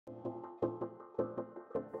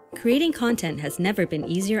Creating content has never been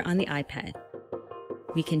easier on the iPad.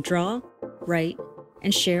 We can draw, write,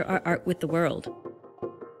 and share our art with the world.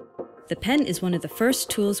 The pen is one of the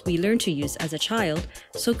first tools we learned to use as a child,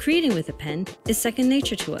 so creating with a pen is second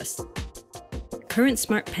nature to us. Current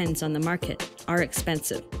smart pens on the market are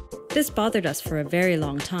expensive. This bothered us for a very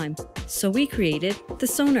long time, so we created the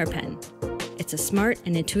SonarPen. It's a smart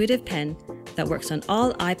and intuitive pen that works on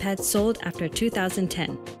all iPads sold after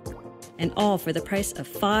 2010, and all for the price of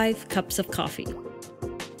 5 cups of coffee.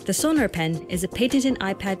 The SonarPen is a patented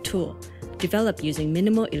iPad tool developed using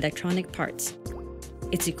minimal electronic parts.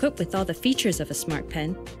 It's equipped with all the features of a smart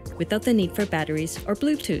pen without the need for batteries or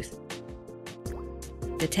Bluetooth.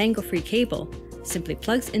 The tangle-free cable simply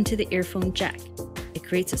plugs into the earphone jack. It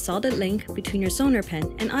creates a solid link between your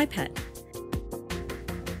SonarPen and iPad.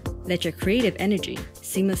 Let your creative energy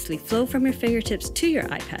seamlessly flow from your fingertips to your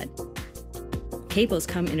iPad. Cables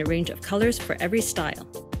come in a range of colors for every style.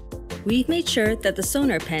 We've made sure that the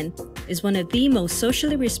SonarPen is one of the most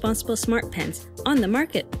socially responsible smart pens on the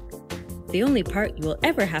market. The only part you will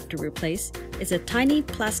ever have to replace is a tiny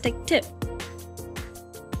plastic tip.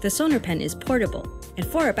 The SonarPen is portable, and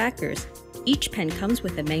for our backers, each pen comes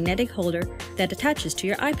with a magnetic holder that attaches to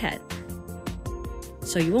your iPad,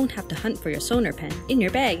 so you won't have to hunt for your SonarPen in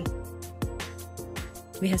your bag.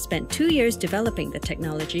 We have spent 2 years developing the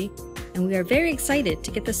technology, and we are very excited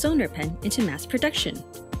to get the SonarPen into mass production.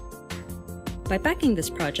 By backing this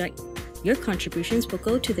project, your contributions will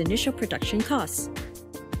go to the initial production costs.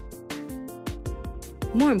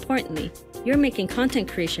 More importantly, you're making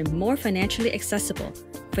content creation more financially accessible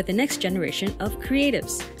for the next generation of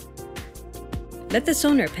creatives. Let the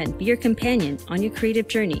SonarPen be your companion on your creative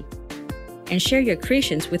journey, and share your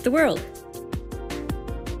creations with the world.